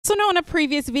So now in a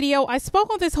previous video, I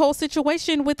spoke on this whole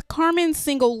situation with Carmen's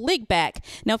single Lick Back.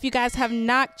 Now, if you guys have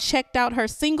not checked out her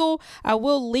single, I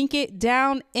will link it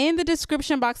down in the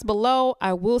description box below.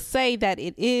 I will say that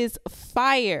it is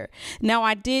fire. Now,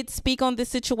 I did speak on this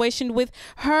situation with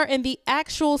her and the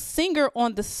actual singer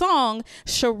on the song,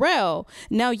 Sherelle.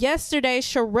 Now, yesterday,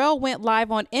 Sherelle went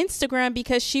live on Instagram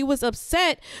because she was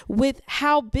upset with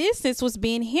how business was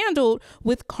being handled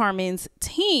with Carmen's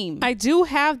team. I do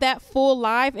have that full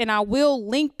live and I will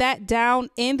link that down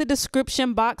in the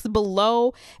description box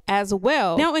below as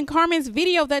well. Now, in Carmen's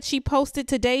video that she posted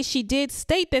today, she did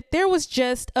state that there was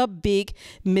just a big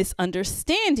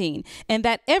misunderstanding and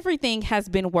that everything has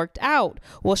been worked out.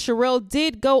 Well, Sherelle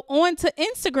did go on to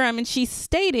Instagram and she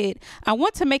stated, "I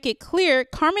want to make it clear,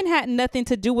 Carmen had nothing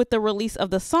to do with the release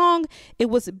of the song. It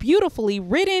was beautifully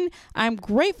written. I'm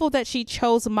grateful that she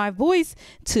chose my voice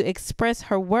to express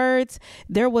her words.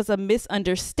 There was a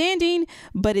misunderstanding,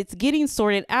 but it's getting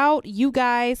sorted out. You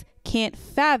guys can't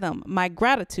fathom my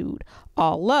gratitude.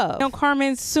 All love." Now,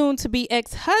 Carmen's soon-to-be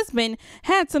ex-husband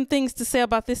had some things to say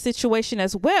about this situation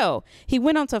as well. He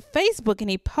went onto Facebook and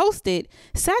he posted,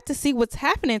 "Sad to see what's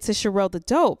happening to Sherelle the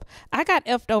Dope. I got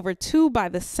effed over too by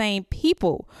the same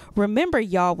people. Remember,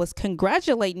 y'all was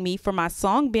congratulating me for my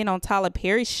song being on Tyler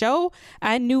Perry's show.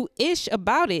 I knew ish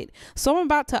about it. So I'm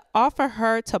about to offer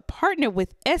her to partner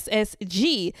with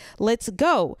SSG. Let's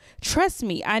go. Trust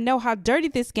me, I know how dirty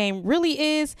this game really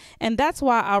is, and that's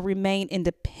why I'll remain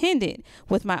independent.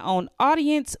 With my own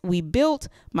audience we built,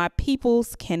 my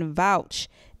peoples can vouch.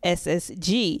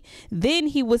 SSG." Then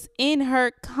he was in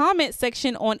her comment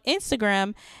section on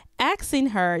Instagram asking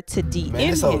her to DM Man,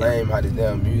 it's so lame how this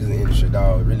damn music industry,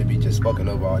 dog, really be just fucking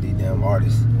over all these damn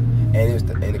artists. And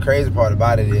the crazy part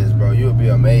about it is, bro, you'll be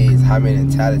amazed how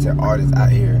many talented artists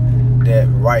out here that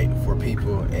write for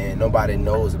people and nobody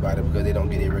knows about it because they don't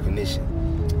get their recognition.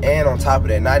 And on top of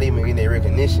that, not even getting their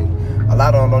recognition, a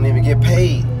lot of them don't even get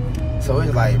paid. So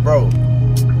it's like, bro,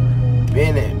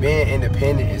 being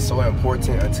independent is so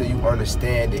important until you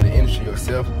understand the industry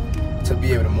yourself to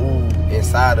be able to move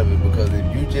inside of it. Because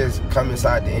if you just come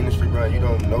inside the industry, bro, you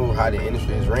don't know how the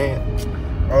industry is ran,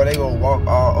 bro, they gonna walk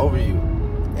all over you.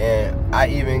 And I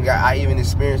even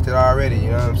experienced it already,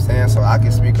 you know what I'm saying? So I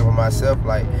can speak up for myself,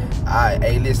 like,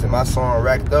 hey, listen, my song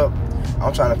racked up.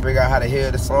 I'm trying to figure out how to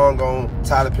hear the song on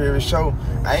Tyler Perry's show.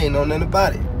 I ain't know nothing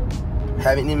about it.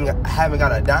 Haven't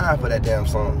got a dime for that damn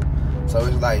song. So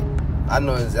it's like, I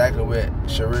know exactly what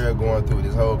Sherelle going through with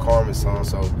this whole Carmen song.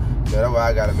 So, you know, that's why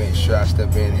I gotta make sure I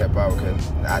step in and help out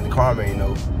because Carmen ain't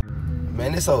know.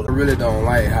 Man, this whole, I really don't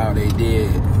like how they did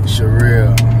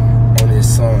Sherelle on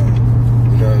this song.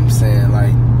 You know what I'm saying?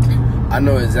 Like, I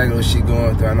know exactly what she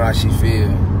going through. I know how she feel.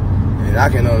 And I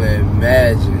can only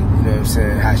imagine, you know what I'm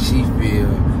saying, how she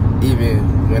feel,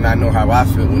 even when I know how I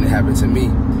feel when it happened to me.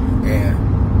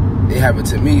 And it happened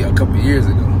to me a couple years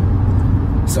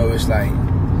ago. So it's like,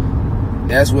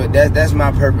 that's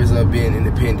my purpose of being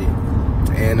independent.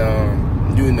 And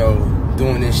you know,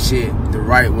 doing this shit the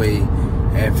right way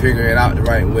and figuring it out the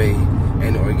right way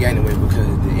and the organic way,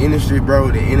 because the industry, bro,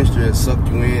 the industry will suck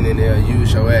you in and they'll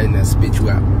use your ass and they'll spit you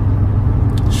out.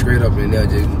 Straight up, and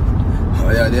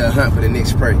they'll hunt for the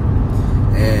next prey.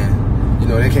 And you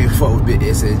know, they can't fuck with big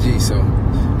SSG, so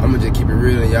I'ma just keep it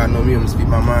real, and y'all know me, I'ma speak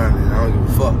my mind, and I don't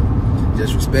give a fuck.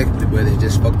 Just respect it, but it's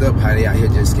just fucked up how they out here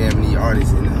just scamming these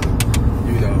artists and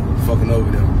you know, fucking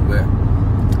over them. But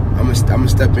I'm gonna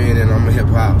step in and I'm gonna help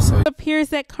out. So it appears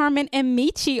that Carmen and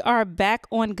Mechie are back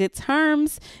on good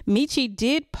terms. Mechie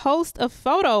did post a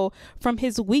photo from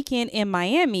his weekend in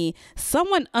Miami.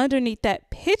 Someone underneath that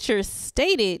picture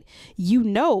stated, "You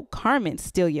know Carmen's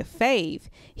still your fave."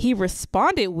 He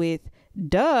responded with,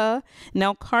 "Duh."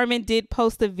 Now, Carmen did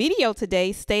post a video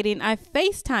today stating, "I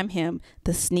FaceTime him.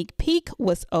 The sneak peek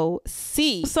was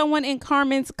OC." Someone in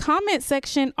Carmen's comment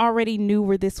section already knew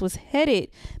where this was headed.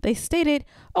 They stated,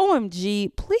 "OMG,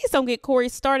 please don't get Corey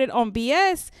started on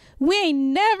BS. We ain't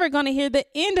never gonna hear the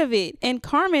end of it." And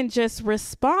Carmen just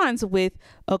responds with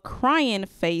a crying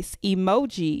face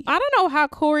emoji. I don't know how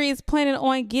Corey is planning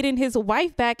on getting his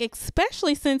wife back,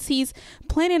 especially since he's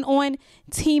planning on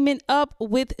teaming up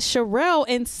with Sherelle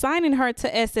and signing her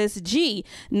to SSG.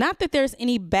 Not that there's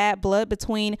any bad blood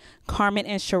between Carmen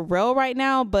and Sherelle right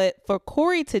now, but for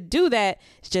Corey to do that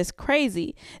is just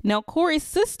crazy. Now, Corey's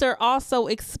sister also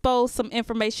exposed some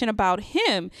information information about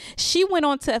him. She went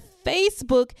on to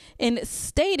Facebook and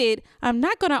stated, "I'm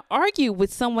not going to argue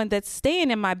with someone that's staying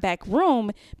in my back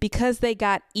room because they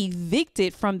got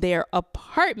evicted from their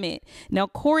apartment." Now,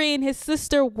 Corey and his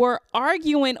sister were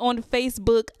arguing on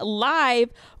Facebook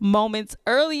Live moments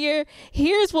earlier.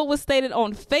 Here's what was stated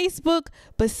on Facebook,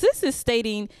 but sis is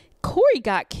stating Corey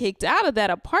got kicked out of that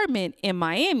apartment in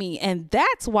Miami, and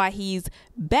that's why he's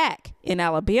back in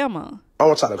Alabama. I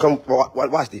want y'all to come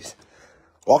watch this.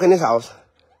 Walk in this house.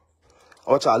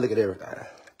 I want y'all to look at everything.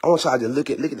 I want y'all to look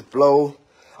at the flow.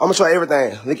 I'm gonna show you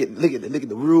everything. Look at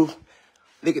the roof.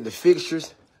 Look at the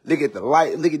fixtures. Look at the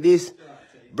light. Look at this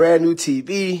brand new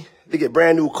TV. Look at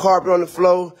brand new carpet on the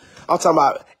floor. I'm talking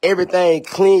about everything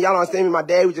clean. Y'all don't understand me? My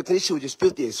dad was just, this shit was just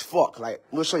filthy as fuck. Like,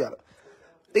 we'll show y'all.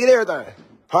 Look at everything.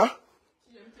 Huh?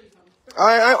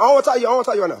 I want to tell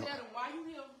you right now.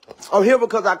 I'm here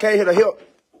because I came here to help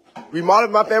remodel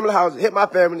my family house, help my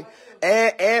family,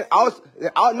 and also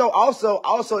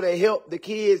to help the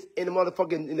kids in the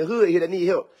motherfucking in the hood here that need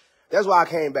help. That's why I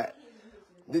came back.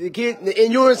 The kids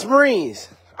in U.S. Marines.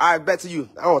 All right, back to you.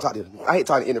 I don't want to talk to you. I hate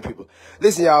talking to inner people.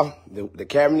 Listen, y'all. The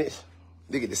cabinets.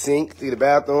 Look at the sink. Look at the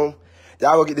bathroom.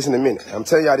 Y'all go get this in a minute. I'm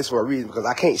telling y'all this for a reason because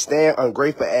I can't stand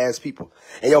ungrateful ass people.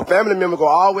 And your family member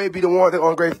gonna always be the one that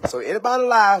ungrateful. So anybody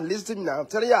alive, listen to me now. I'm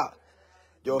telling y'all.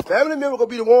 Your family member gonna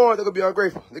be the one that gonna be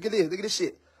ungrateful. Look at this. Look at this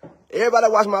shit. Everybody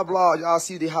that watch my vlog, y'all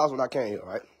see the house when I came here,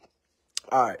 right?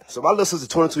 All right. So my little sister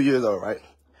 22 years old, right?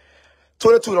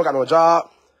 22, don't got no job.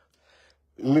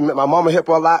 My mama help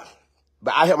her a lot,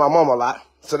 but I help my mama a lot.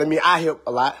 So that means I help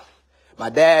a lot. My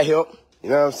dad help.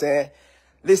 You know what I'm saying?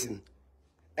 Listen.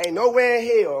 Ain't nowhere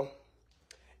in hell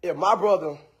if my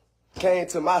brother came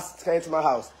to my house. He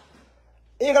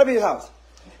ain't gonna be his house.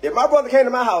 If my brother came to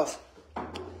my house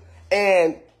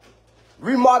and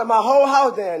remodeled my whole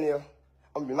house down there,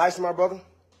 I'm gonna be nice to my brother.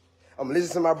 I'm gonna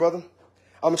listen to my brother.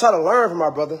 I'm gonna try to learn from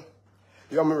my brother.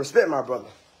 I'm gonna respect my brother.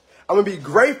 I'm gonna be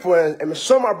grateful and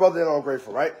show my brother that I'm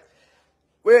grateful, right?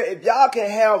 Well, if y'all can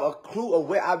have a clue of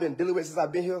what I've been dealing with since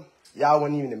I've been here, y'all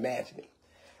wouldn't even imagine it.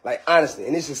 Like, honestly,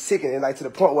 and it's just sickening, like, to the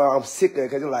point where I'm sick of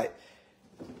it, because it's like,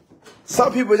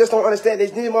 some people just don't understand this.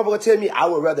 This motherfucker tell me I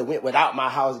would rather went without my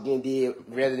house getting deal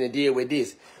rather than deal with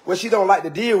this. Well, she don't like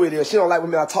to deal with it, she don't like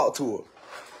when I talk to her.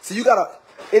 So you gotta,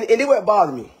 and it what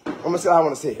bothers me. I'm gonna say what I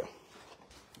wanna say here.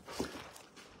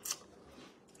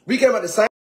 We came out the same,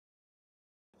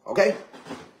 okay?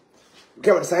 We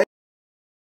came out the same.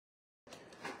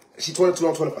 She's 22,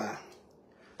 I'm 25.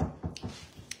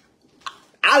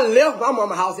 I left my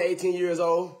mama's house at 18 years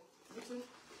old.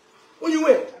 Where you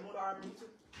went?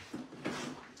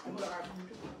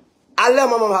 I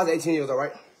left my mama's house at 18 years old,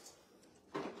 right?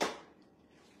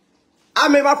 I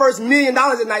made my first $1 million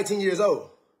at 19 years old.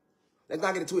 Let's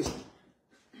not get it twisted.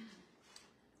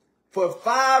 For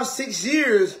 5, 6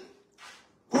 years,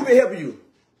 who been helping you?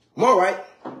 Mom, right?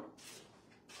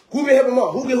 Who been helping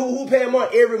mom? Who paying mom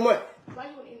every month? Why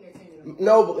you in there?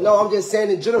 No, I'm just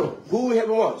saying in general. Who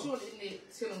helping mom?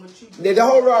 The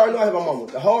whole ride I know I have my mama.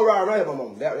 The whole ride I know I have my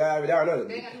mama. That I know.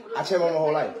 I changed my mama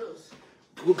whole life.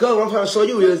 Because what I'm trying to show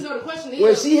you is,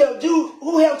 when she helped you,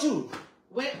 who helped you?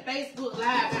 What Facebook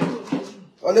Live got to do?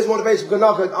 On this motivation, because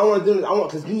no, because I want to do it.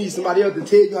 Because you need somebody else to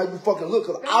tell you how you fucking look.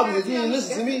 Because obviously you didn't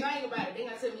listen to me. They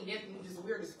not tell me that you just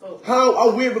weird as fuck. How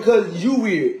I'm weird because you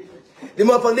weird. The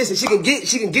motherfucker, listen, she can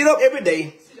get up every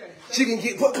day. She can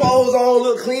put clothes on,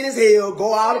 look clean as hell,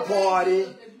 go out to party.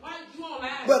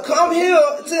 But come here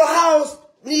to the house,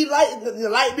 need the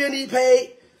light bill need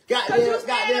paid.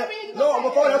 Goddamn. No,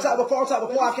 before I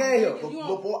came here.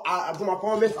 Before I put my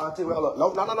phone message, I'll tell you, hold up.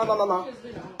 No.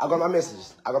 I got my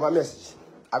messages.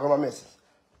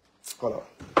 Hold on.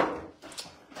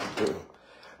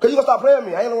 Cause you gonna stop playing with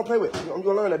me. I ain't gonna play with you. I'm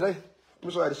gonna learn that day. Let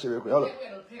me show you this shit real quick. Hold up.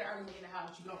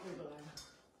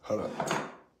 Hold up.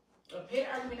 A petty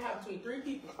argument happened between 3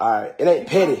 people. Alright, it ain't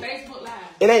petty.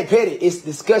 It ain't petty. It's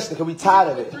discussion because we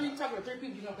tired of it. Talking to 3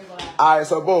 people, you don't Facebook Live. Alright,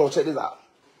 so boom, check this out.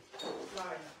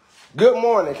 Good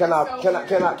morning. Can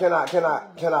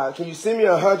you send me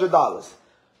 $100?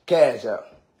 Cash out.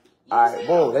 Alright,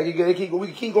 boom. We can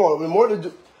keep going. More to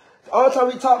do. All the time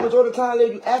we talk, majority of the time,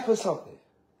 you ask for something.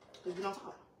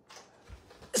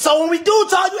 So when we do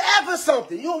talk, you ask for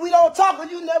something. We don't talk,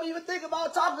 but you never even think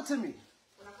about talking to me.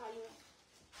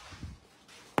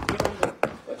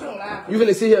 You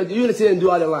finna sit here and do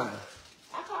all that line.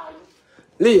 I call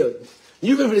you. Leah,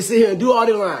 you finna sit here and do all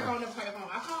that line.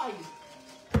 I call you.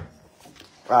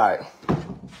 Alright.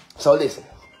 So listen,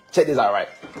 check this out, right?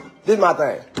 This is my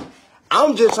thing.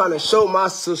 I'm just trying to show my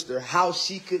sister how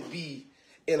she could be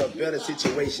in a better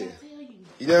situation.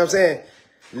 You know what I'm saying?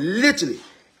 Literally.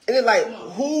 And it's like,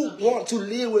 who want to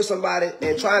live with somebody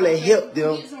and trying to help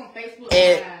them?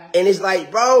 And it's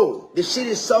like, bro, this shit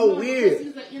is so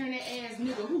weird.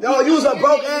 No, you was a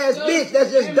broke ass bitch that's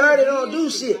just dirty and don't do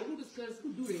shit.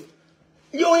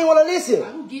 You don't even want to listen.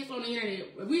 Who gets on the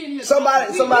internet?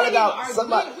 Somebody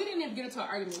got We didn't even get into an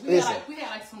argument. We had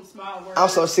like some small words. I'm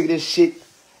so sick of this shit.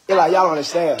 It's like, y'all don't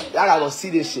understand. Y'all gotta go see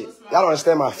this shit. Y'all don't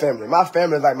understand my family. My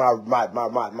family is like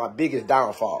my biggest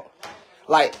downfall.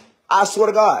 Like, I swear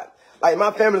to God, like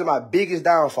my family is my biggest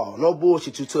downfall. No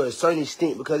bullshit to a certain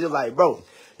extent, because it's like, bro,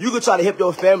 you could try to help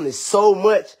your family so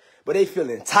much, but they feel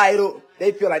entitled.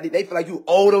 They feel like you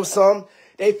owe them something.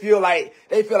 They feel like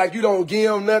you don't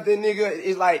give them nothing, nigga.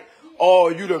 It's like, oh,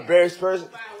 you the best person.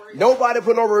 Nobody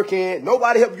put no work in.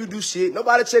 Nobody help you do shit.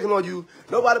 Nobody checking on you.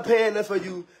 Nobody paying nothing for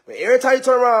you. But every time you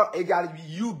turn around, it gotta be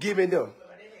you giving them.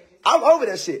 I'm over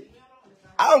that shit.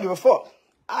 I don't give a fuck.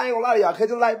 I ain't gonna lie to y'all, cause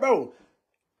it's like, bro,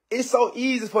 it's so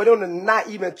easy for them to not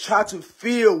even try to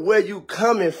feel where you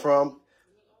coming from,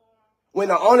 when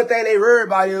the only thing they worry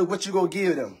about is what you gonna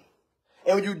give them.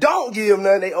 And when you don't give them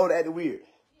nothing, they acting weird.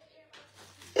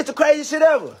 It's the craziest shit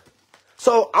ever.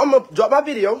 So I'm gonna drop my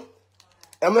video, and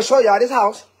I'm gonna show y'all this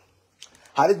house,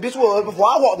 how this bitch was before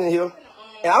I walked in here.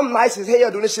 And I'm nice as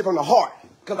hell doing this shit from the heart,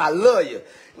 because I love you.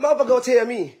 Motherfucker gonna tell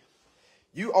me,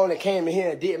 you only came in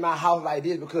here and did my house like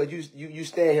this because you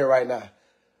stand here right now.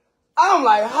 I'm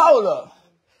like, hold up.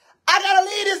 I gotta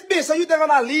leave this bitch. So you think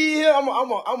when I leave here, I'm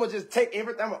gonna just take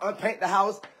everything, I'm gonna unpaint the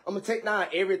house, I'm gonna take down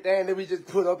everything that we just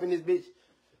put up in this bitch.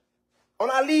 When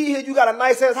I leave here, you got a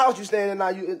nice ass house you standing in now,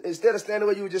 instead of standing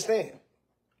where you were just standing.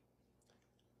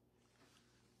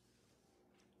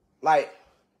 Like,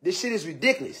 this shit is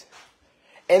ridiculous.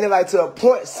 And then, like, to a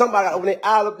point, somebody got to open their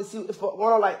eyes up to see what the fuck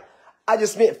going on. Like, I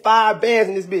just spent 5 bands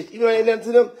in this bitch. You know, ain't nothing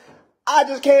to them. I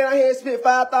just came out here and spent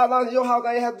 $5,000 in your house.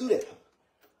 I ain't have to do that.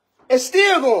 It's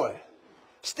still going.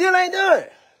 Still ain't done.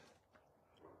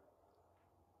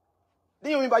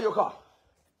 Then you want me to buy your car.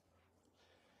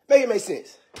 Make it make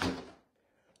sense.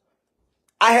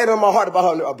 I had it on my heart to buy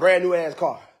her a brand new ass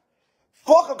car.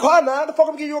 Fuck a car now. The fuck I'm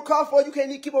gonna give you a car for? You can't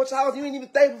even keep on your house. You ain't even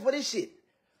thankful for this shit.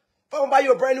 Fuck I'm gonna buy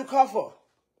you a brand new car for?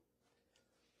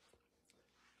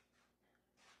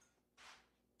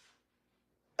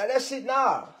 Like that shit,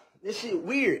 nah. This shit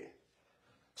weird.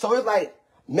 So it's like,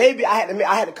 maybe I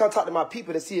had to come talk to my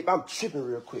people to see if I'm tripping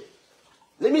real quick.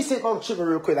 Let me see if I'm tripping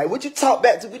real quick. Like, would you talk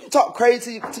back to, would you talk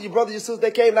crazy to your brother, your sister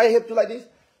that came and I helped you like this?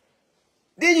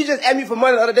 Then you just asked me for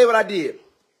money the other day, what I did.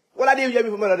 What I did, you asked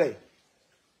me for money the other day.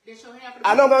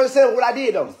 I know, I'm saying what I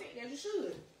did though. You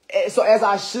should. And so as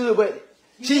I should, but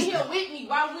she's here with me.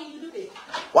 Why wouldn't you do this?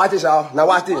 Watch this, y'all. Now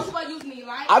watch this.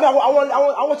 I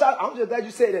want y'all. I'm just glad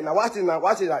you said that. Now watch this. Now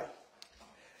watch it. Like,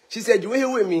 she said, you in here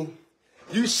with me.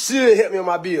 You should help me on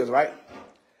my bills, right?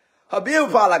 Her bill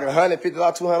was probably like $150,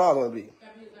 $200 on the bill.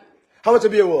 How much the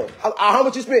bill was? How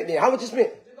much you spent then? How much you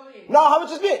spent? No, how much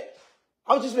you spent?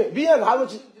 How much you spent? Be honest. How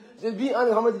much? Just be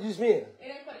honest. How much did you spend?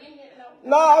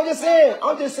 No, I'm just saying.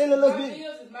 I'm just saying a little bit.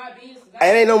 It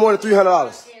ain't no more than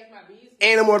 $300.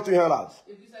 Ain't no more than $300.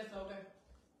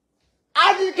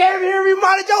 I just came here and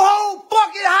remodeled your whole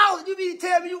fucking house. You need to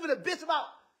tell me you was a bitch about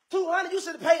 $200. You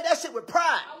should have paid that shit with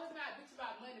pride. I was not bitch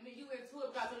about money. Man, you went to it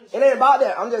about money. It ain't about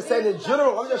that. I'm just saying in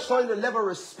general. I'm just showing you the level of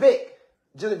respect,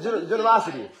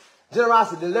 generosity,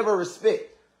 the level of respect.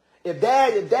 If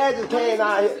dad just came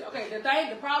out here. Okay,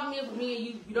 the problem is with me and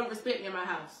you don't respect me in my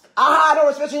house. I don't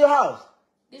respect you in your house.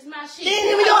 This is my shit. It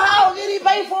ain't even your house. You didn't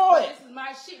pay for it. This is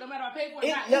my shit. No matter if I pay for it.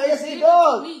 Yes, it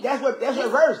does. That's what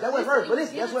works. That's what works. But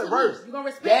listen, that's what works.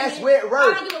 That's where it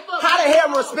works. How the hell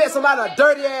am I respect somebody in a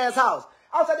dirty ass house?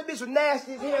 I was like, this bitch was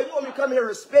nasty as hell. You want me to come here and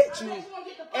respect you,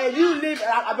 and you leave?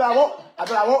 I bet I won't. I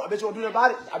bet you won't do nothing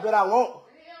about it. I bet I won't.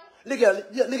 Look at her.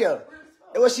 Look at her.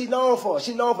 That's what she known for.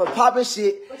 She known for popping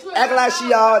shit, acting like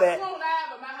she all that.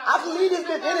 I can leave this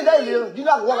bitch any day, Lil. You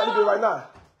not gonna walk out this bitch right now.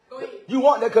 You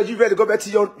want that because you ready to go back to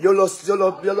your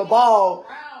little ball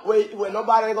where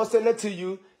nobody ain't gonna send that to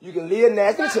you. You can live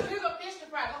nasty.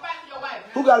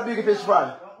 Who got a bigger fish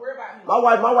fry? My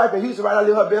wife in Houston right now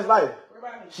live her best life.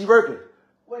 She working.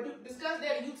 Well, discuss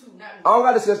that on YouTube, not me. I don't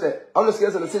gotta discuss that. I'm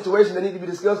discussing the situation that need to be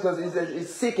discussed because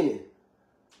it's sickening.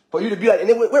 For you to be like, and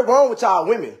then what's wrong with y'all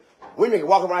women? Women can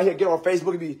walk around here, get on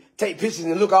Facebook, and take pictures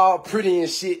and look all pretty and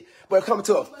shit, but coming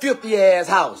to a filthy ass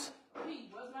house.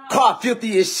 Car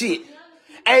filthy as shit.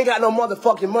 Ain't got no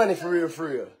motherfucking money for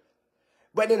real.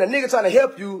 But then a nigga trying to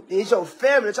help you, and it's your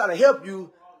family trying to help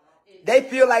you, they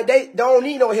feel like they don't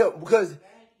need no help because,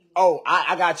 oh,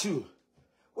 I got you.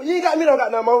 Well, you ain't got me, don't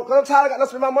got no more. Because I'm tired of got to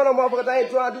spend my money on motherfuckers. I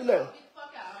ain't trying to do nothing.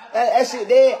 That shit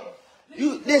dead.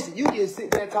 You listen. You can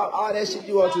sit there and talk all that shit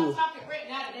you want to.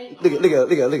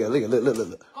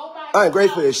 Look. I ain't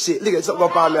grateful for this shit. Look at something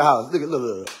gonna find me a house. Look.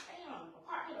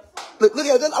 Look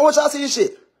at this. I want y'all to see this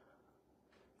shit.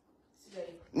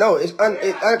 No, it's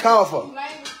uncalled for.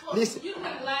 Listen. You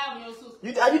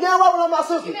down right with my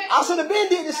sister? I should have been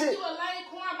did this shit.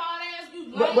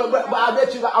 But I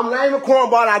bet you, I'm lame and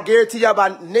cornball, and I guarantee y'all by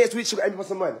next week she gonna ask me for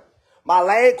some money. My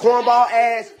lame cornball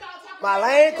ass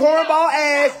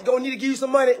gonna need to give you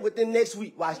some money within next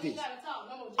week. Watch this.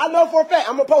 I know for a fact.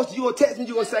 I'm gonna post it. You gonna text me.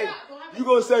 You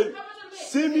gonna say,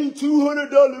 send me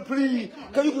 $200, please.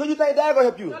 Cause you think Dad gonna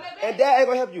help you, and Dad ain't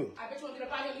gonna help you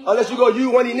unless you go use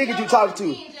one of these niggas you talking to.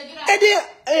 And then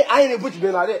I ain't even put you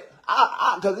in like that.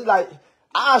 Cause it's like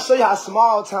I'll show you how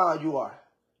small town you are.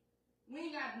 We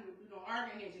ain't got to do no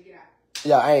arguing to get out.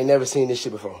 Yeah, I ain't never seen this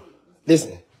shit before.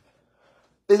 Listen,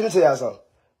 let me tell y'all something.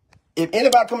 If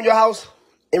anybody come in your house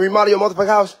and remodel your motherfucking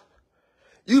house,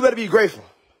 you better be grateful.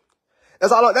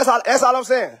 That's all I'm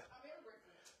saying.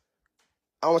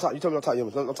 I don't want to talk. You told me don't talk to you.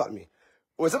 Don't talk to me.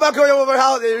 When somebody come in your motherfucking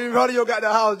house and remodel your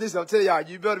goddamn house, listen, I'm telling y'all,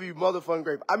 you better be motherfucking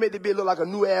grateful. I made the bitch look like a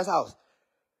new ass house.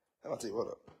 I'm gonna tell you what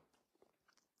up.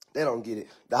 They don't get it.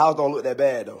 The house don't look that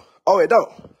bad though. Oh, it don't.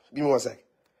 Give me 1 second.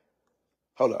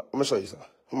 Hold up. I'm gonna show you something.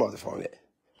 I'm on the phone at.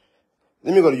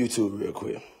 Let me go to YouTube real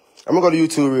quick. I'm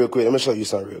gonna show you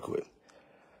something real quick.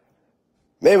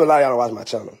 Maybe a lot of y'all don't watch my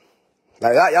channel.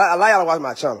 Like, a lot of y'all don't watch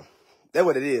my channel. That's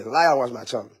what it is. A lot of y'all don't watch my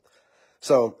channel.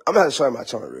 So I'm gonna have to show you my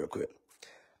channel real quick.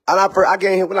 And I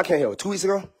came here when I came here 2 weeks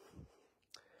ago.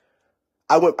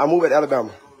 I moved to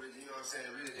Alabama.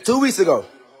 2 weeks ago.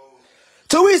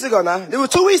 2 weeks ago now. It was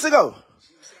 2 weeks ago.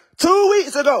 2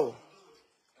 weeks ago.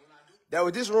 That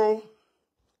was this room.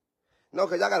 No,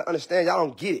 because y'all got to understand, y'all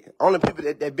don't get it. Only people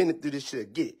that been through this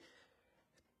shit get it.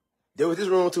 There was this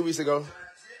room 2 weeks ago.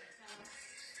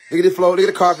 Look at the floor, look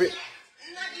at the carpet.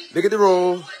 Look at the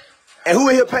room. And who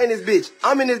in here painting this bitch?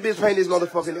 I'm in this bitch painting this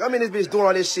motherfucking nigga. I'm in this bitch doing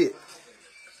all this shit.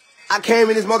 I came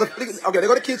in this motherfucker. Okay, they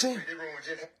go to the kitchen.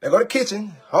 They go to the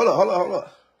kitchen. Hold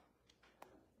up.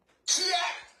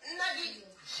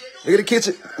 Look at the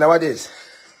kitchen. Now watch this.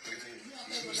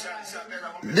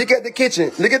 Look at the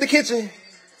kitchen. Look at the kitchen.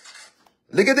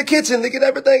 Look at the kitchen. Look at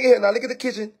everything in here. Now look at the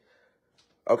kitchen.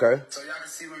 Okay. So y'all can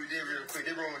see what we did real quick.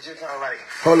 This room was just kind of like.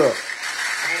 Hold up.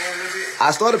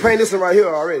 I started painting this one right here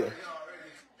already.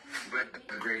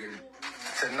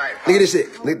 Tonight. Look at this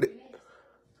shit. Look.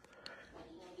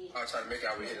 I'll try to make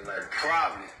out with it like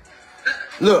probably.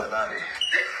 Look.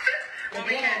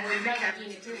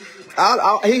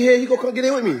 He gonna come get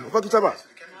in with me. What the fuck you talking about?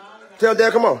 Tell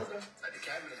Dad, come on.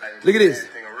 Look at this.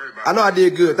 I know I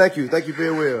did good. Thank you. Thank you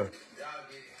very well.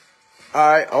 All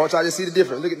right, I want y'all to see the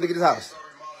difference. Look at this house.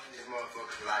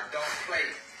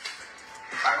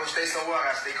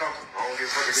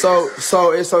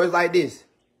 So it's like this.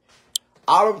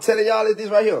 All I'm telling y'all is this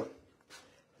right here.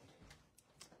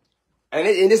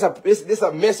 And this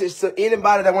a message to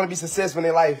anybody that want to be successful in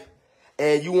their life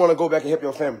and you want to go back and help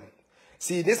your family.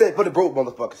 See, this ain't for the broke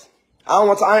motherfuckers.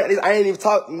 I ain't even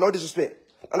talking, no disrespect.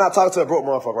 I'm not talking to a broke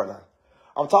motherfucker right now.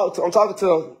 I'm talking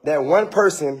to that one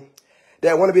person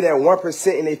that want to be that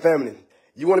 1% in their family.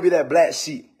 You want to be that black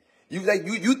sheep. You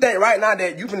think right now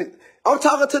that you can. I'm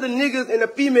talking to the niggas and the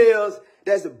females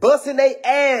that's busting their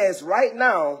ass right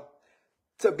now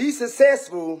to be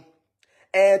successful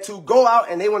and to go out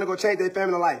and they want to go change their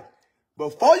family life.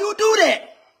 Before you do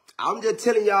that, I'm just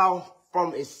telling y'all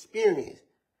from experience,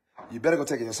 you better go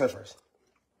take care of yourself first.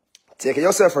 Take care of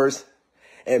yourself first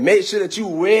and make sure that you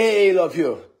way up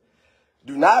here.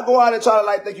 Do not go out and try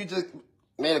to think you just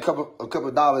made a couple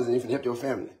of dollars and you can help your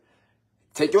family.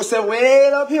 Take yourself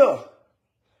way up here.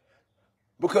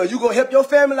 Because you going to help your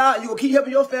family out. You going to keep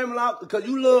helping your family out because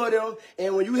you love them.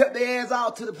 And when you help their ass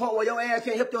out to the point where your ass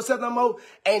can't help yourself no more,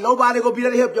 ain't nobody going to be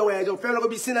there to help your ass. Your family going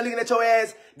to be sitting there looking at your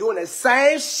ass doing the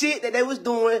same shit that they was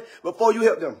doing before you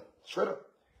helped them. Straight up.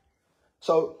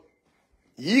 So,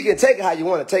 you can take it how you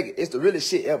want to take it. It's the realest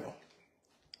shit ever.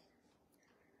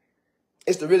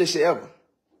 It's the realest shit ever.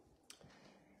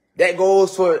 That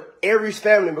goes for every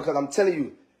family because I'm telling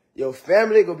you, your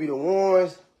family going to be the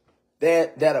ones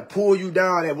that'll pull you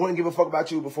down, that wouldn't give a fuck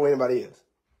about you before anybody else.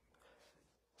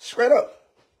 Straight up.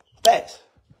 Facts.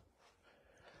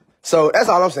 So that's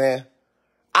all I'm saying.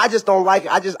 I just don't like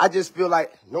it. I just feel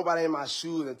like nobody in my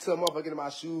shoes, until motherfucker get in my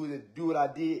shoes and do what I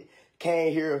did,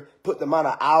 came here, put the amount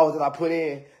of hours that I put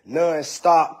in,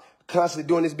 non-stop, constantly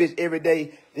doing this bitch every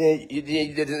day. Then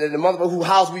the motherfucker whose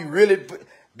house we really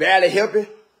barely helping.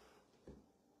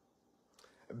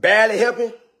 Barely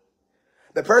helping.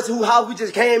 The person whose house we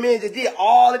just came in just did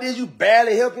all of this, you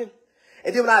barely helping.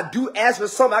 And then when I do ask for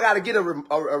something, I got to get a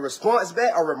response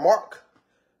back, a remark.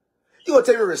 You gonna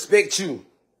tell me respect you.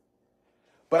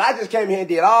 But I just came here and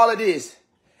did all of this.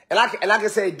 And I can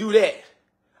say, do that.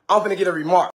 I'm finna get a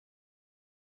remark.